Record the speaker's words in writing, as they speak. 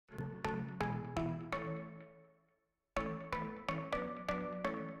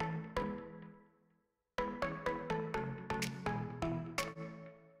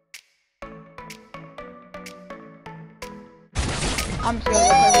I'm just gonna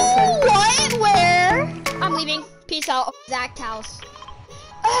go play What? Where? I'm leaving. Peace out. Zach's house.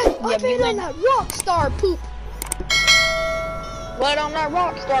 Hey, Yeah, I've been in that rock star poop. What on that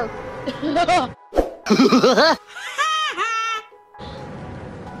rock star?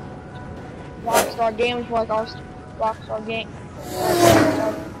 Rockstar Games like our Rockstar game.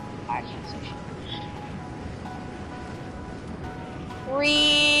 I can't say shit. Free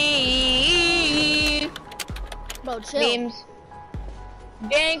Bro, chill. memes.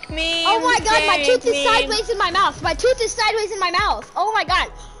 Dank memes. Oh my god, my tooth is memes. sideways in my mouth. My tooth is sideways in my mouth. Oh my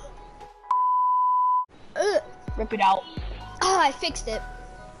god. Ugh. Rip it out. Oh, I fixed it.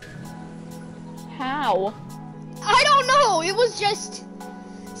 How? I don't know. It was just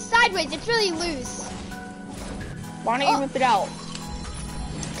sideways. It's really loose. Why don't you rip it out?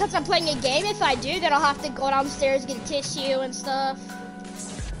 Because I'm playing a game. If I do, then I'll have to go downstairs, get a tissue and stuff.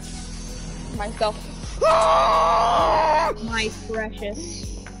 Myself. My precious.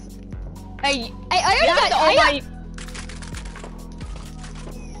 Hey, I got.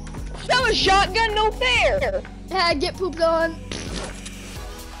 That was shotgun, no fair. Get pooped on.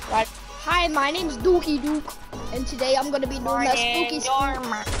 Right. Hi, my name's Dookie Duke, and today I'm gonna be doing that spooky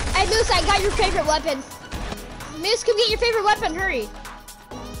spook. Hey, Moose, I got your favorite weapon. Moose, come get your favorite weapon, hurry.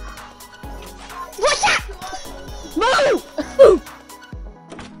 What's that? Move!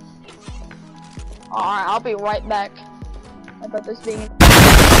 Alright, I'll be right back. About this being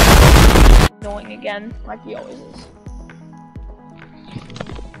annoying again, like he always is.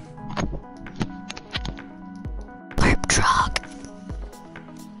 Burp truck.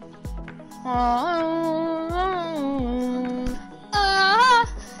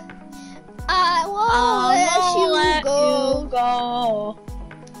 I won't let you go.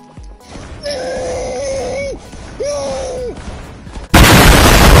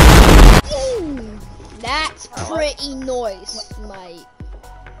 That's pretty noise, mate.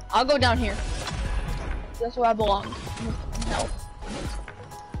 I'll go down here. That's where I belong. Help.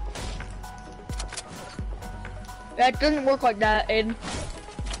 That doesn't work like that, Aiden.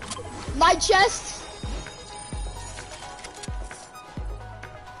 My chest.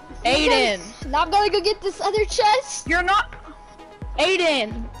 Aiden! Now I'm gonna go get this other chest. You're not...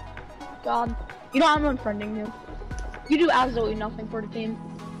 Aiden! God. You know I'm unfriending you. You do absolutely nothing for the team.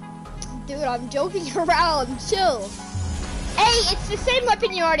 Dude, I'm joking around. Chill. Hey, it's the same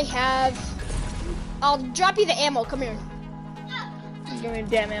weapon you already have. I'll drop you the ammo. Come here. Give me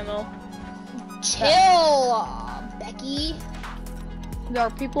damn ammo. Chill, Becky. There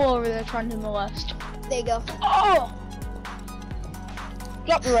are people over there trying to molest. There you go. Oh!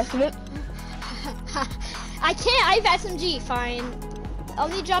 Drop the rest of it. I can't. I have SMG. Fine. I'll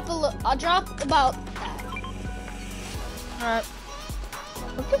only drop a little. I'll drop about that. Alright.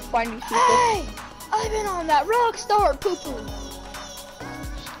 Let's just find these people. Hey! I've been on that rock star poo poo.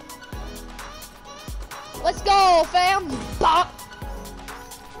 Let's go, fam. Bop.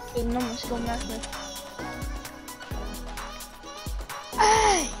 Dude, no one's still messing.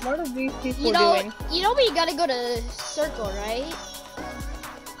 Hey! What are these people doing? You know we gotta go to circle, right?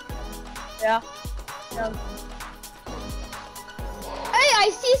 Yeah. Hey, I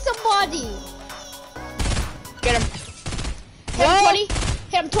see somebody. Get him. Hit him 20.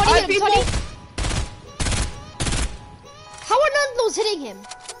 Hit him 20. Hit him 20. How are none of those hitting him?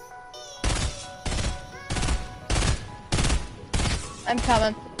 I'm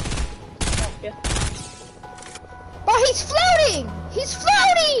coming. Oh, yeah. Oh, he's floating! He's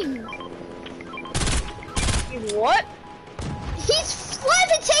floating! He's what? He's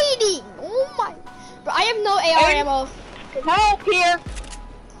levitating! Oh my. Bro, I have no AR ammo. Help here!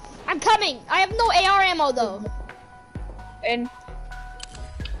 I'm coming. I have no AR ammo though. And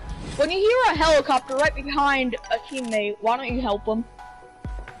when you hear a helicopter right behind a teammate, why don't you help them?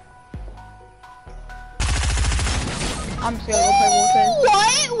 I'm just gonna go play Fortnite.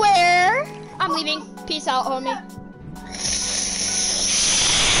 What? Where? I'm leaving. Peace out, homie.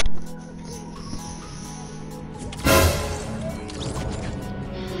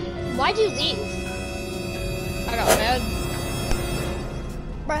 Why'd you leave? I got mad.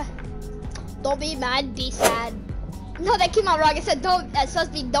 Bruh. Don't be mad, be sad. No, that came out wrong. It said don't. It's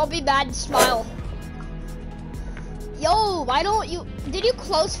supposed to be don't be mad, smile. Yo, why don't you? Did you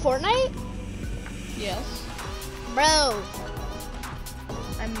close Fortnite? Yes. Bro.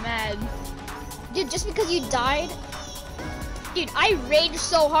 I'm mad. Dude, just because you died? Dude, I rage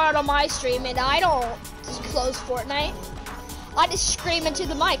so hard on my stream and I don't just close Fortnite. I just scream into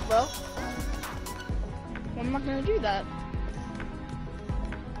the mic, bro. I'm not gonna do that.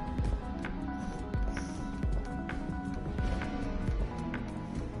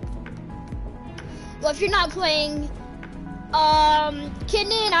 Well, if you're not playing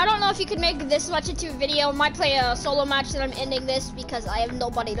Kenden, I don't know if you could make this much into a video. I might play a solo match that I'm ending this because I have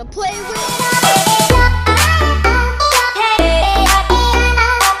nobody to play with.